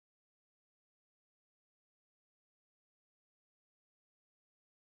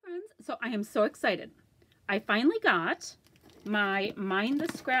friends. So I am so excited. I finally got my Mind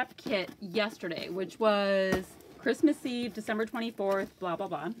the Scrap kit yesterday, which was Christmas Eve, December 24th, blah, blah,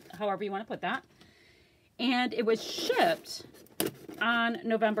 blah, however you want to put that. And it was shipped on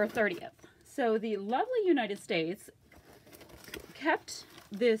November 30th. So the lovely United States kept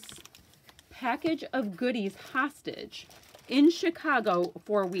this package of goodies hostage in Chicago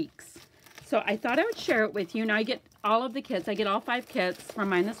for weeks. So I thought I would share it with you. Now I get all of the kits. I get all 5 kits from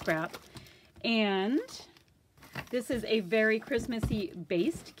Mind the Scrap. And this is a very Christmassy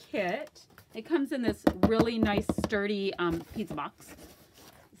based kit. It comes in this really nice sturdy pizza box.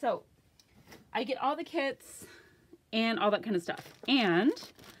 So I get all the kits and all that kind of stuff. And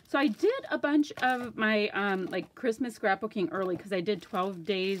so I did a bunch of my like Christmas scrapbooking early because I did 12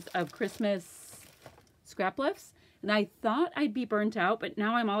 days of Christmas scrap lifts. And I thought I'd be burnt out, but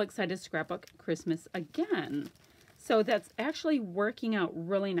now I'm all excited to scrapbook Christmas again. So that's actually working out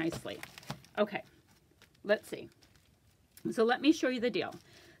really nicely. Okay, let's see. So let me show you the deal.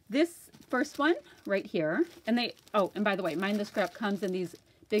 This first one right here, and and by the way, Mind the Scrap comes in these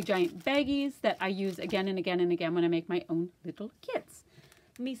big giant baggies that I use again and again and again when I make my own little kits.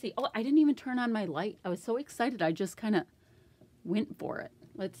 Let me see. Oh, I didn't even turn on my light. I was so excited. I just kind of went for it.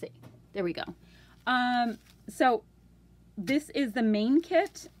 Let's see. There we go. So this is the main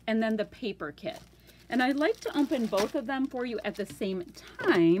kit and then the paper kit. And I like to open both of them for you at the same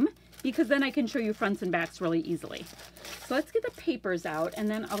time because then I can show you fronts and backs really easily. So let's get the papers out and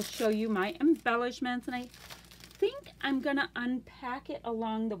then I'll show you my embellishments, and I think I'm gonna unpack it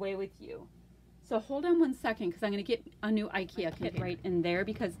along the way with you. So hold on one second because I'm gonna get a new IKEA kit right in there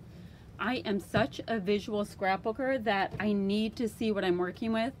because I am such a visual scrapbooker that I need to see what I'm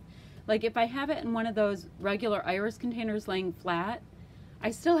working with. Like if I have it in one of those regular iris containers laying flat,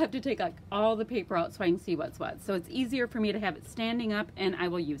 I still have to take like all the paper out so I can see what's what. So it's easier for me to have it standing up and I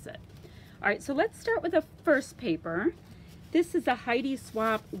will use it. All right, so let's start with the first paper. This is a Heidi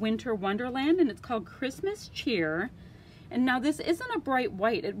Swapp Winter Wonderland and it's called Christmas Cheer. And now this isn't a bright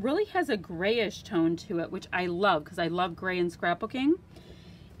white. It really has a grayish tone to it, which I love because I love gray in scrapbooking.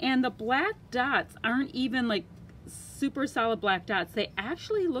 And the black dots aren't even like super solid black dots. They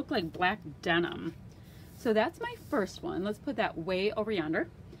actually look like black denim. So that's my first one. Let's put that way over yonder.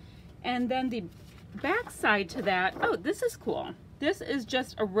 And then the back side to that, oh, this is cool. This is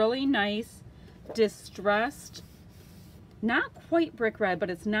just a really nice distressed, not quite brick red, but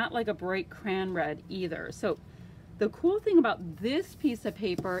it's not like a bright crayon red either. So the cool thing about this piece of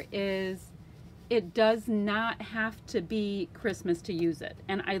paper is it does not have to be Christmas to use it.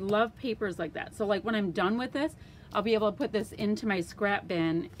 And I love papers like that. So like when I'm done with this, I'll be able to put this into my scrap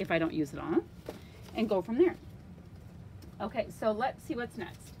bin if I don't use it all and go from there. Okay, so let's see what's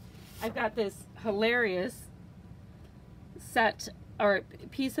next. I've got this hilarious set or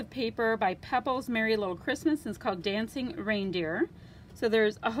piece of paper by Pebbles Merry Little Christmas. It's called Dancing Reindeer. So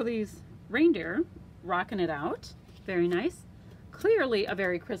there's all these reindeer rocking it out. Very nice. Clearly a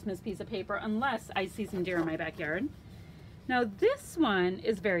very Christmas piece of paper unless I see some deer in my backyard. Now this one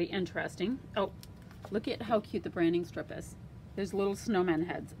is very interesting. Oh, look at how cute the branding strip is. There's little snowman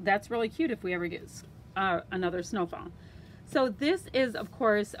heads. That's really cute if we ever get another snowfall. So this is, of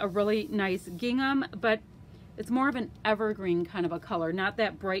course, a really nice gingham, but it's more of an evergreen kind of a color, not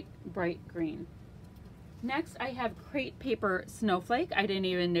that bright, bright green. Next, I have Crate Paper Snowflake. I didn't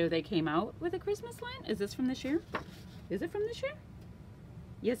even know they came out with a Christmas line. Is this from this year? Is it from this year?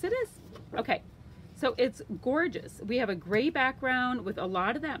 Yes, it is. Okay, so it's gorgeous. We have a gray background with a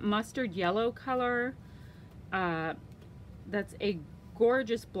lot of that mustard yellow color. That's a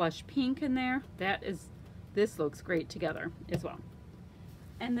gorgeous blush pink in there. This looks great together as well.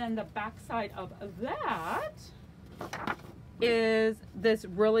 And then the back side of that is this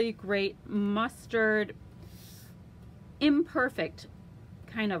really great mustard, imperfect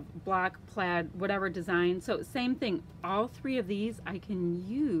kind of block plaid, whatever design. So same thing, all 3 of these I can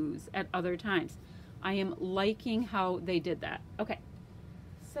use at other times. I am liking how they did that. Okay,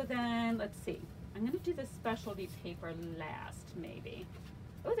 so then let's see. I'm gonna do the specialty paper last, maybe.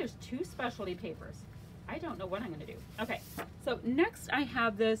 Oh, there's 2 specialty papers. I don't know what I'm gonna do. Okay, so next I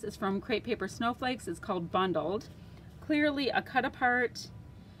have this is from Crate Paper Snowflakes. It's called Bundled. Clearly a cut apart.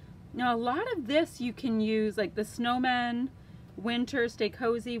 Now a lot of this you can use like the snowmen, winter, stay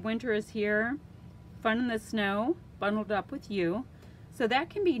cozy, winter is here, fun in the snow, bundled up with you. So that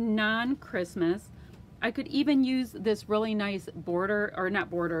can be non-Christmas. I could even use this really nice border, or not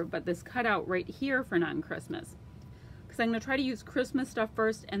border, but this cutout right here for non-Christmas. Because I'm gonna try to use Christmas stuff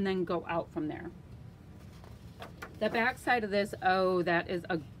first and then go out from there. The back side of this, oh, that is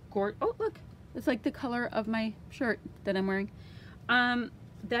a oh, look, it's like the color of my shirt that I'm wearing.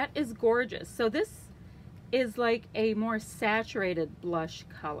 that is gorgeous. So this is like a more saturated blush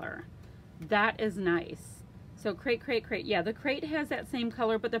color. That is nice. So Crate. Yeah, the Crate has that same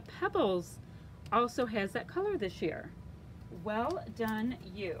color, but the Pebbles also has that color this year. Well done,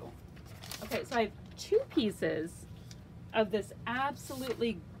 you. Okay, so I have 2 pieces of this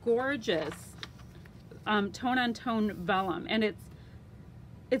absolutely gorgeous tone-on-tone vellum, and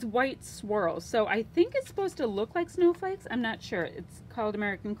it's white swirls. So I think it's supposed to look like snowflakes. I'm not sure. It's called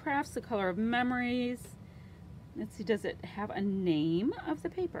American Crafts, The Color of Memories. Let's see, does it have a name of the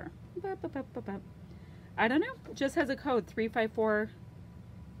paper? I don't know. It just has a code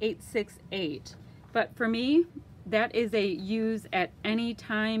 354868. But for me, that is a use at any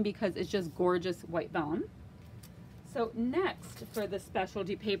time because it's just gorgeous white vellum. So next for the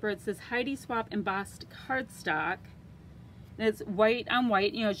specialty paper, it's this Heidi Swapp embossed cardstock. And it's white on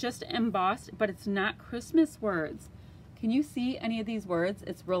white, you know, it's just embossed, but it's not Christmas words. Can you see any of these words?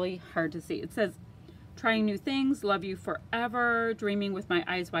 It's really hard to see. It says, trying new things, love you forever, dreaming with my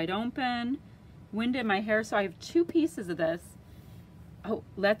eyes wide open, wind in my hair. So I have 2 pieces of this. Oh,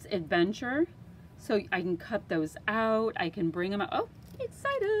 let's adventure. So I can cut those out. I can bring them out. Oh,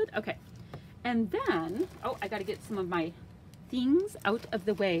 excited. Okay. And then, oh, I got to get some of my things out of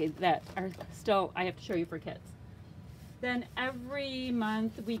the way that are still, I have to show you for kids. Then every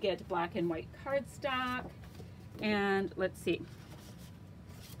month we get black and white cardstock. And let's see.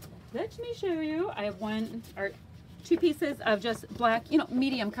 Let me show you. I have 1 or 2 pieces of just black, you know,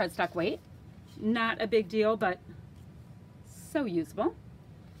 medium cardstock weight. Not a big deal, but so usable.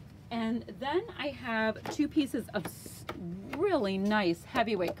 And then I have 2 pieces of really nice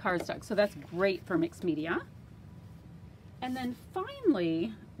heavyweight cardstock. So that's great for mixed media. And then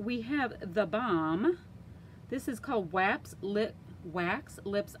finally, we have the Balm. This is called Wax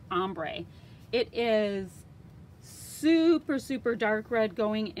Lips Ombre. It is super dark red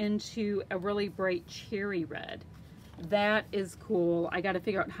going into a really bright cherry red. That is cool. I got to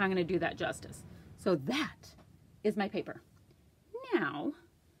figure out how I'm going to do that justice. So that is my paper. Now,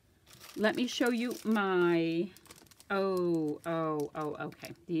 let me show you my,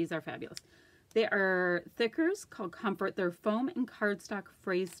 okay. These are fabulous. They are thickers called Comfort. They're foam and cardstock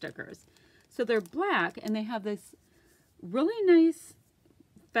phrase stickers. So they're black and they have this really nice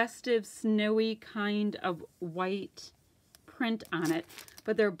festive snowy kind of white print on it,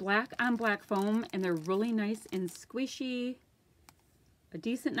 but they're black on black foam and they're really nice and squishy. A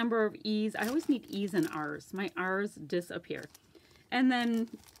decent number of E's. I always need E's and R's. My R's disappear. And then,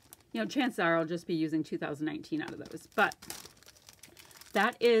 you know, chances are I'll just be using 2019 out of those. But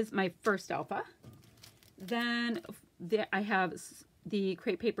that is my first alpha. Then I have the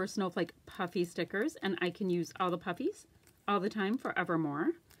Crate Paper Snowflake Puffy stickers, and I can use all the puffies all the time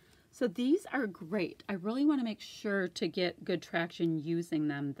forevermore. So these are great. I really want to make sure to get good traction using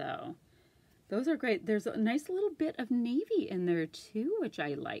them though. Those are great. There's a nice little bit of navy in there too, which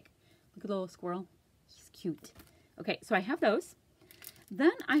I like. Look at the little squirrel. He's cute. Okay, so I have those.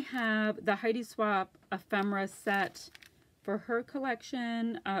 Then I have the Heidi Swapp ephemera set for her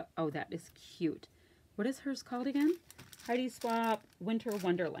collection. Oh, that is cute. What is hers called again? Heidi Swapp Winter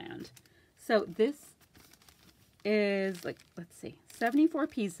Wonderland. So this is like, let's see, 74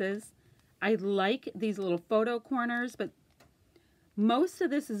 pieces. I like these little photo corners, but most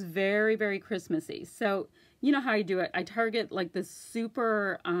of this is very Christmassy. So you know how I do it. I target like the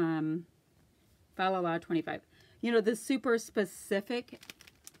super, fa la la 25. You know, the super specific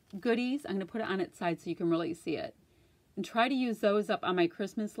goodies. I'm going to put it on its side so you can really see it. And try to use those up on my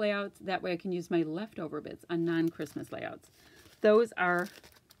Christmas layouts. That way I can use my leftover bits on non-Christmas layouts. Those are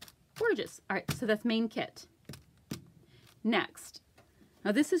gorgeous. All right, so that's main kit. Next.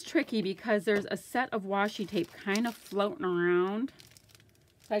 Now this is tricky because there's a set of washi tape kind of floating around.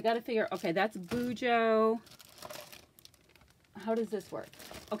 So I got to figure, okay, that's Bujo. How does this work?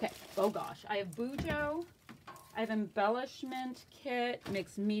 Okay, oh gosh. I have Bujo. I have embellishment kit,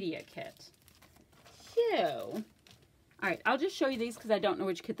 mixed media kit. Phew. All right, I'll just show you these because I don't know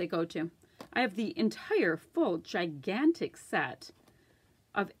which kit they go to. I have the entire full gigantic set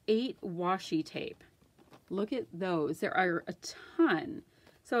of 8 washi tape. Look at those. There are a ton.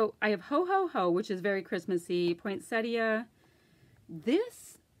 So I have Ho Ho Ho, which is very Christmassy, poinsettia.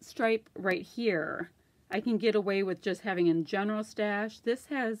 This stripe right here, I can get away with just having in general stash. This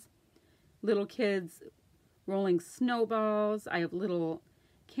has little kids rolling snowballs. I have little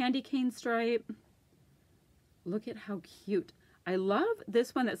candy cane stripe. Look at how cute. I love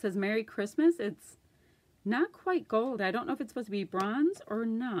this one that says Merry Christmas. It's not quite gold. I don't know if it's supposed to be bronze or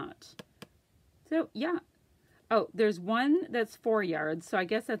not. So, yeah. Oh, there's one that's 4 yards, so I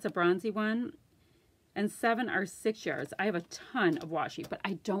guess that's a bronzy one. and 7 are 6 yards. I have a ton of washi, but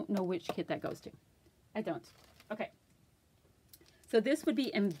I don't know which kit that goes to. I don't. Okay. So this would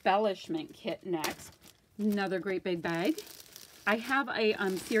be embellishment kit next. Another great big bag. I have a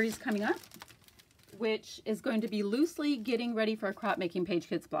series coming up, which is going to be loosely getting ready for a crop making page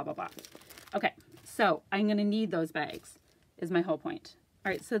kits, blah, blah, blah. Okay, so I'm going to need those bags is my whole point.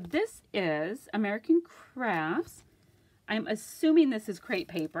 All right, so this is American Crafts. I'm assuming this is crepe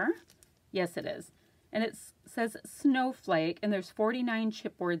paper. Yes, it is. And it says Snowflake, and there's 49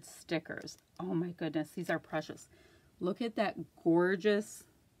 chipboard stickers. Oh my goodness, these are precious. Look at that gorgeous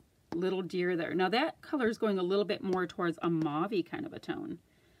little deer there. Now that color is going a little bit more towards a mauve-y kind of a tone.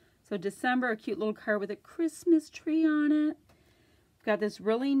 So December, a cute little card with a Christmas tree on it. Got this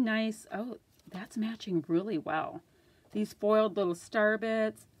really nice, oh, that's matching really well. These foiled little star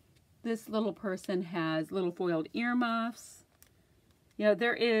bits. This little person has little foiled earmuffs. You know,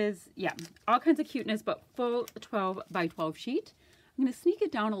 there is, yeah, all kinds of cuteness, but full 12 by 12 sheet. I'm going to sneak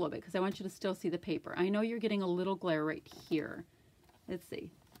it down a little bit because I want you to still see the paper. I know you're getting a little glare right here. Let's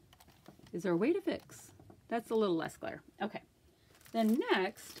see. Is there a way to fix? That's a little less glare. Okay. Then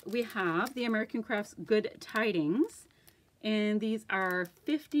next, we have the American Crafts Good Tidings. And these are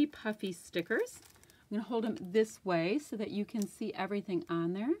 50 puffy stickers. I'm going to hold them this way so that you can see everything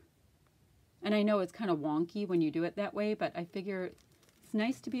on there. And I know it's kind of wonky when you do it that way, but I figure it's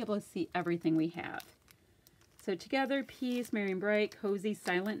nice to be able to see everything we have. So Together, Peace, Merry and Bright, Cozy,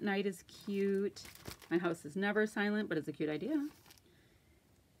 Silent Night is cute. My House is Never Silent, but it's a cute idea.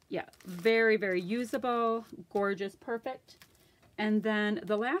 Yeah, very, very usable, gorgeous, perfect. And then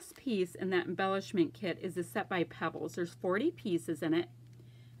the last piece in that embellishment kit is a set by Pebbles. There's 40 pieces in it,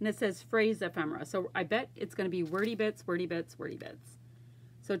 and it says phrase ephemera. So I bet it's going to be wordy bits, wordy bits, wordy bits.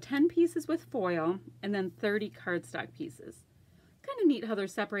 So 10 pieces with foil, and then 30 cardstock pieces. Kind of neat how they're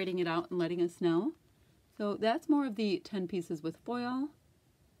separating it out and letting us know. So that's more of the 10 pieces with foil.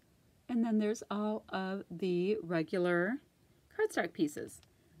 And then there's all of the regular cardstock pieces.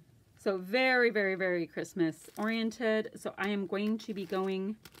 So very, very, very Christmas oriented. So I am going to be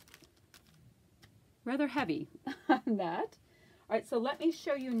going rather heavy on that. All right, so let me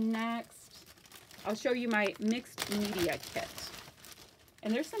show you next. I'll show you my mixed media kit.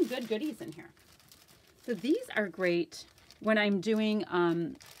 And there's some good goodies in here. So these are great when I'm doing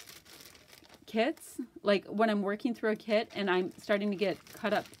kits, like when I'm working through a kit and I'm starting to get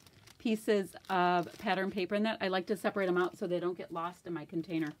cut up pieces of pattern paper in that. I like to separate them out so they don't get lost in my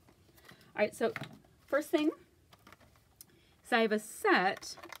container. All right, so first thing, so I have a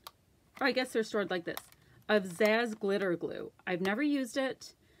set, or I guess they're stored like this, of Zazz glitter glue. I've never used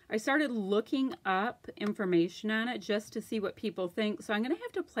it. I started looking up information on it just to see what people think, so I'm going to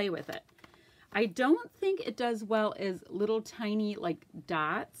have to play with it. I don't think it does well as little tiny like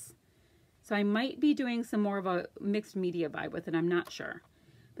dots, so I might be doing some more of a mixed media vibe with it. I'm not sure.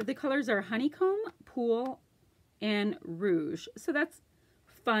 But the colors are Honeycomb, Pool, and Rouge. So that's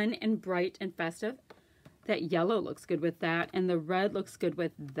fun and bright and festive. That yellow looks good with that, and the red looks good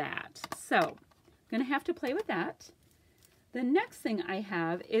with that. So I'm going to have to play with that. The next thing I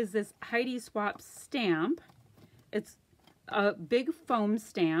have is this Heidi Swapp stamp. It's a big foam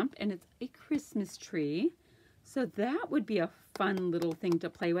stamp, and it's a Christmas tree. So that would be a fun little thing to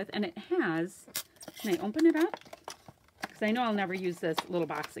play with. And it has, can I open it up? Because I know I'll never use this little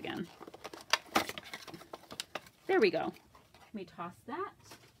box again. There we go. Let me toss that.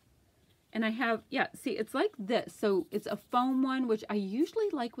 And I have, yeah, see, it's like this. So it's a foam one, which I usually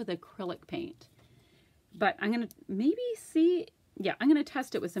like with acrylic paint. But I'm going to maybe see, yeah, I'm going to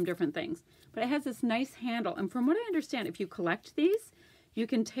test it with some different things. But it has this nice handle. And from what I understand, if you collect these, you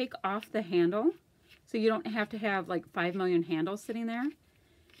can take off the handle. So you don't have to have like 5 million handles sitting there.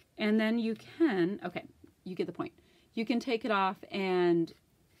 And then you can, okay, you get the point. You can take it off and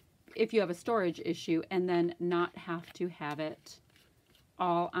if you have a storage issue and then not have to have it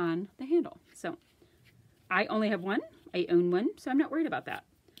all on the handle. So I only have one. I own one, so I'm not worried about that.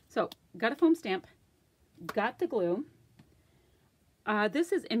 So got a foam stamp, got the glue.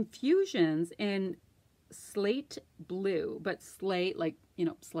 This is Infusions in slate blue, but slate, like, you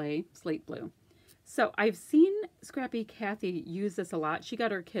know, slate blue. So I've seen Scrappy Kathy use this a lot. She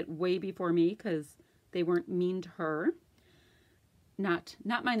got her kit way before me because they weren't mean to her. Not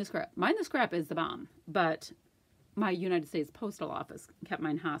Mind the Scrap. Mind the Scrap is the bomb, but my United States Postal Office kept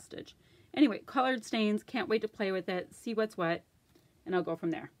mine hostage. Anyway, colored stains, can't wait to play with it, see what's what, and I'll go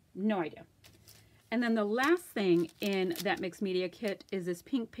from there. No idea. And then the last thing in that mixed media kit is this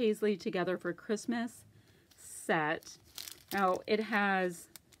Pink Paisley Together for Christmas set. Now, it has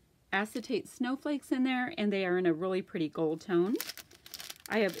acetate snowflakes in there, and they are in a really pretty gold tone.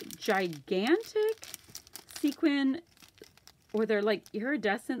 I have gigantic sequin, or they're like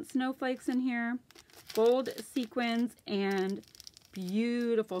iridescent snowflakes in here, gold sequins, and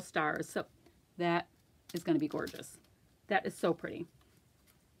beautiful stars. So that is going to be gorgeous. That is so pretty.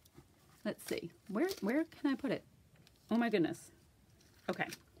 Let's see. Where can I put it? Oh my goodness. Okay.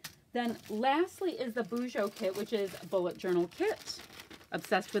 Then lastly is the Bujo kit, which is a bullet journal kit.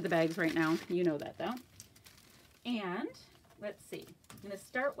 Obsessed with the bags right now. You know that though. And let's see. I'm going to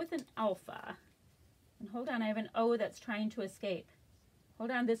start with an alpha. And hold on, I have an O that's trying to escape.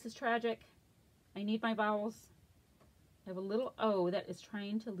 Hold on, this is tragic. I need my vowels. I have a little O that is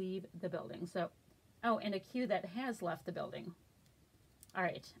trying to leave the building. So, oh, and a Q that has left the building. All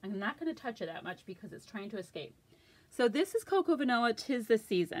right, I'm not going to touch it that much because it's trying to escape. So this is Cocoa Vanilla 'Tis the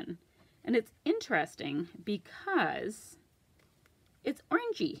Season. And it's interesting because it's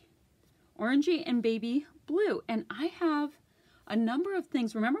orangey. Orangey and baby blue. And I have a number of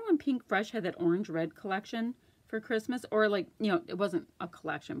things. Remember when Pink Fresh had that orange red collection for Christmas? Or like, you know, it wasn't a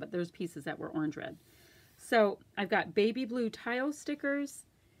collection, but there's pieces that were orange red. So I've got baby blue tile stickers,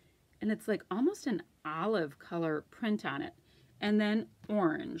 and it's like almost an olive color print on it. And then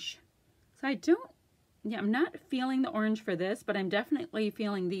orange. So I'm not feeling the orange for this, but I'm definitely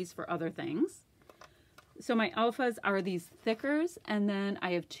feeling these for other things. So my alphas are these thickers, and then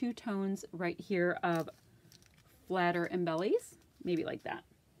I have two tones right here of flatter embellies, maybe like that.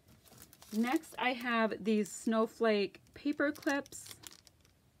 Next, I have these snowflake paper clips.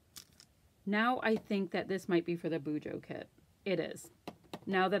 Now I think that this might be for the Bujo kit. It is,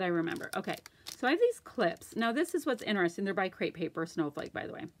 now that I remember. Okay, so I have these clips. Now this is what's interesting. They're by Crate Paper Snowflake, by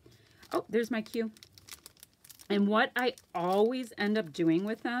the way. Oh, there's my cue. And what I always end up doing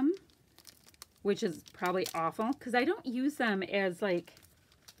with them, which is probably awful, because I don't use them as like,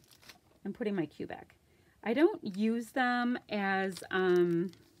 I'm putting my cue back. I don't use them as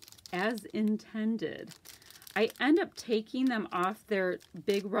intended. I end up taking them off their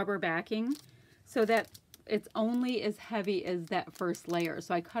big rubber backing so that it's only as heavy as that first layer.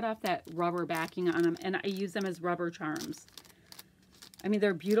 So I cut off that rubber backing on them, and I use them as rubber charms. I mean,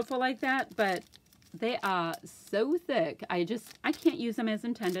 they're beautiful like that, but they are so thick. I can't use them as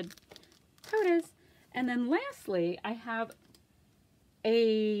intended. How it is. And then lastly, I have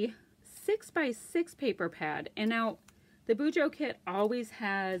a 6x6 paper pad. And now the Bujo kit always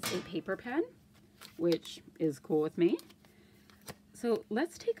has a paper pad, which is cool with me. So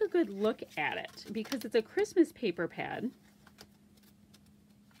let's take a good look at it because it's a Christmas paper pad.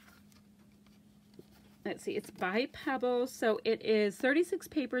 Let's see, it's by Pebbles. So it is 36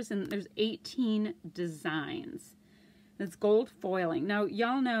 papers and there's 18 designs. It's gold foiling. Now,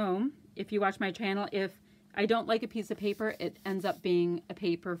 y'all know, if you watch my channel, if I don't like a piece of paper, it ends up being a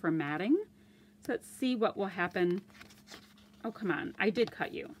paper for matting. So let's see what will happen. Oh, come on. I did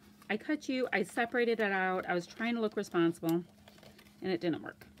cut you. I cut you. I separated it out. I was trying to look responsible, and it didn't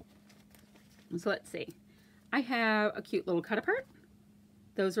work. So let's see. I have a cute little cut apart.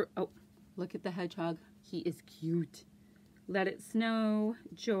 Those are, oh, look at the hedgehog. He is cute. Let It Snow,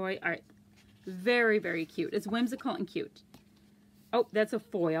 Joy. All right. Very, very cute. It's whimsical and cute. Oh, that's a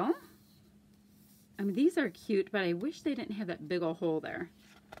foil. I mean, these are cute, but I wish they didn't have that big old hole there.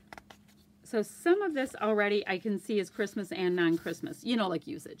 So some of this already I can see is Christmas and non-Christmas. You know, like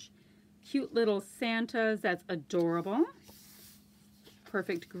usage. Cute little Santas. That's adorable.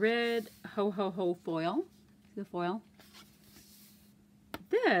 Perfect grid. Ho, ho, ho foil. See the foil?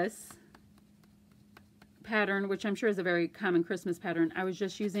 This pattern, which I'm sure is a very common Christmas pattern, I was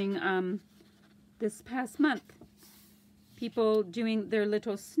just using this past month. People doing their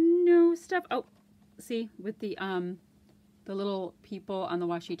little snow stuff. Oh, see, with the little people on the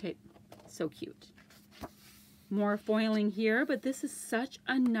washi tape. So cute. More foiling here, but this is such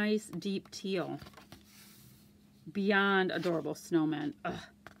a nice deep teal. Beyond adorable snowmen. Ugh.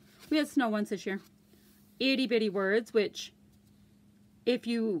 We had snow once this year. Itty bitty words, which if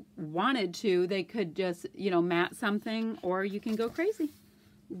you wanted to, they could just, you know, mat something, or you can go crazy.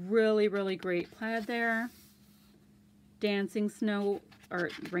 Really, really great plaid there. Dancing snow or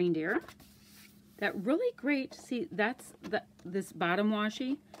reindeer. That really great, see, that's this bottom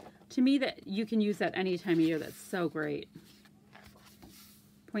washi. To me, that you can use that any time of year. That's so great.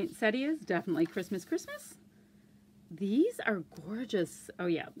 Poinsettias, definitely Christmas, Christmas. These are gorgeous. Oh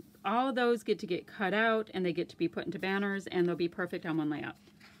yeah, all of those get to get cut out and they get to be put into banners and they'll be perfect on one layout.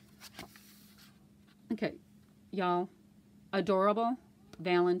 Okay, y'all, adorable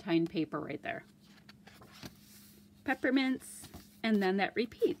Valentine paper right there. Peppermints, and then that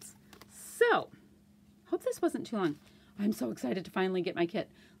repeats. So, hope this wasn't too long. I'm so excited to finally get my kit.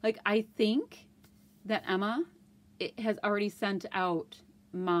 Like, I think that Emma has already sent out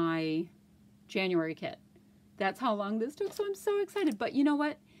my January kit. that's how long this took. So I'm so excited. But you know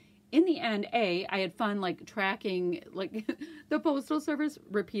what? In the end, I had fun like tracking like the postal service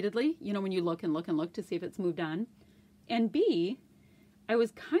repeatedly, you know, when you look and look and look to see if it's moved on. And B, I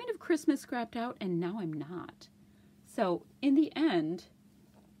was kind of Christmas scrapped out and now I'm not. So in the end,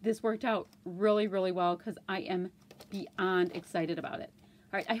 this worked out really, really well because I am beyond excited about it.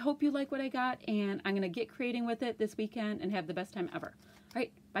 All right, I hope you like what I got, and I'm going to get creating with it this weekend and have the best time ever. All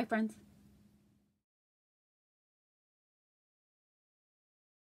right, bye friends.